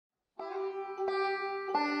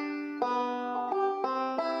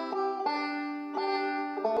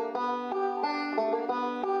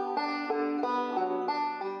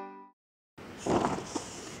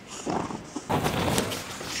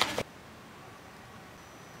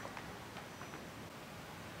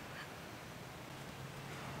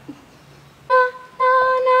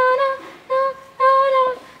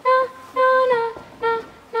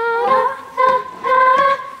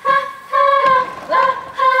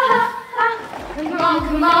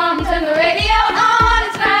come on, turn the radio on.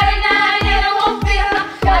 It's Friday night and I won't be alone.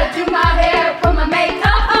 Gotta do my hair, put my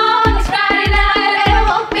makeup on. It's Friday night and I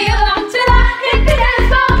won't be alone till I hit the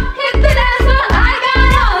dance floor, hit the dance floor. I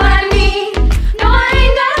got all I need. No, I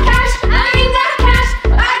ain't got cash, I ain't got cash,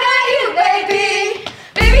 but I got you, baby.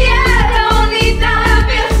 Baby, I don't need dollar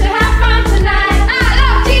bills to have fun tonight. I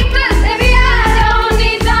love cheapers, baby, I don't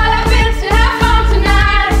need dollar bills to have fun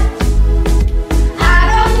tonight. I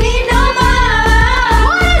don't need no more.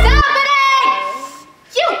 What is happening?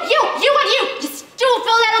 You and you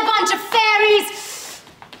stupid little bunch of fairies.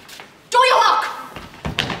 Do your work.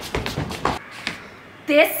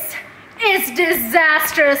 This is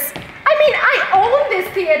disastrous. I mean, I own this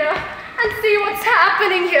theater and see what's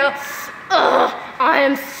happening here. Ugh, I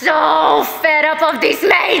am so fed up of these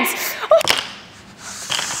maids.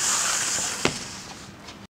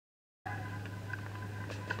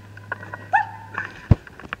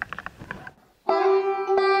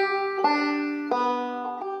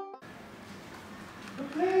 The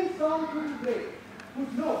plain song couldn't break,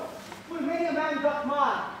 whose note will many a man doth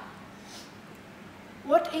mar.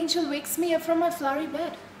 What angel wakes me up from my flowery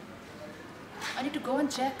bed? I need to go and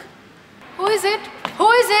check. Who is it? Who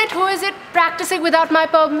is it? Who is it practicing without my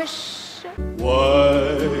permission?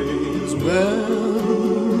 Wise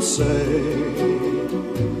men say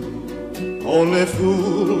only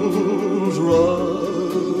fools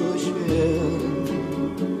rush in,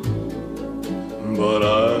 but I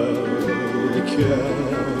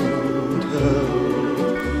can't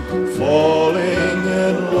help falling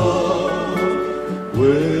in love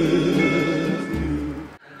with you.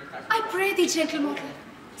 I pray thee, gentle mortal,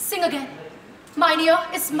 sing again. Mine ear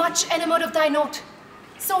is much enamored of thy note.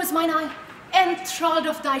 So is mine eye, enthralled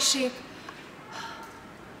of thy shape.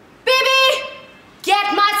 Baby,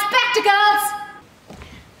 get my spectacles!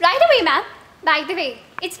 Right away, ma'am. By the way,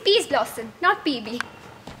 it's Peace Blossom, not PB.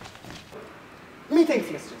 Methinks,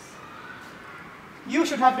 mistress, you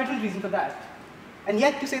should have little reason for that, and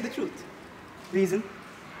yet to say the truth. Reason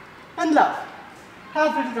and love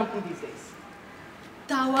have little company these days.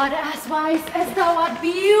 Thou art as wise as thou art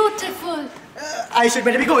beautiful. I should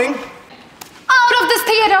better be going. Out of this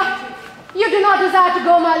theater! You do not desire to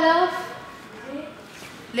go, my love.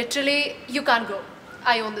 Literally, you can't go.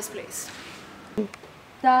 I own this place.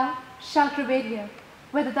 Thou shalt remain here,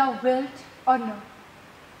 whether thou wilt or no.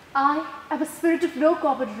 I am a spirit of no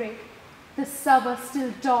common rate. The summer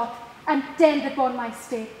still doth and tend upon my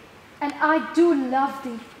stay, and I do love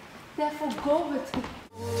thee. Therefore go with me.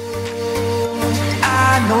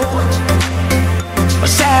 I know a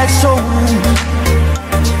sad soul,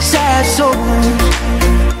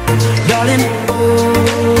 darling.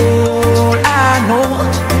 All I know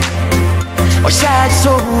a sad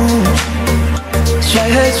soul.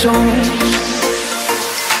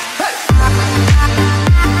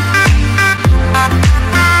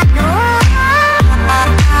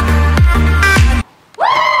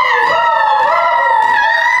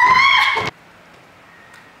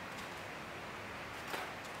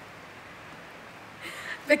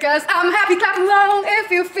 Because I'm happy, clap along if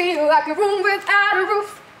you feel like a room without a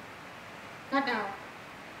roof. Not now.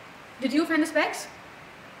 Did you find the specs?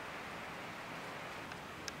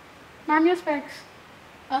 Ma'am, your specs.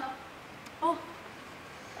 Huh? Oh,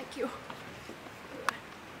 thank you.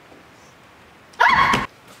 Ah!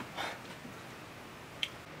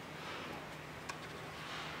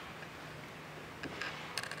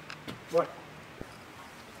 What?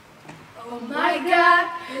 Oh my God,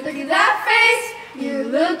 look at that face. You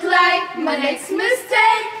look like my next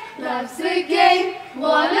mistake. Love's a game,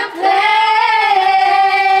 what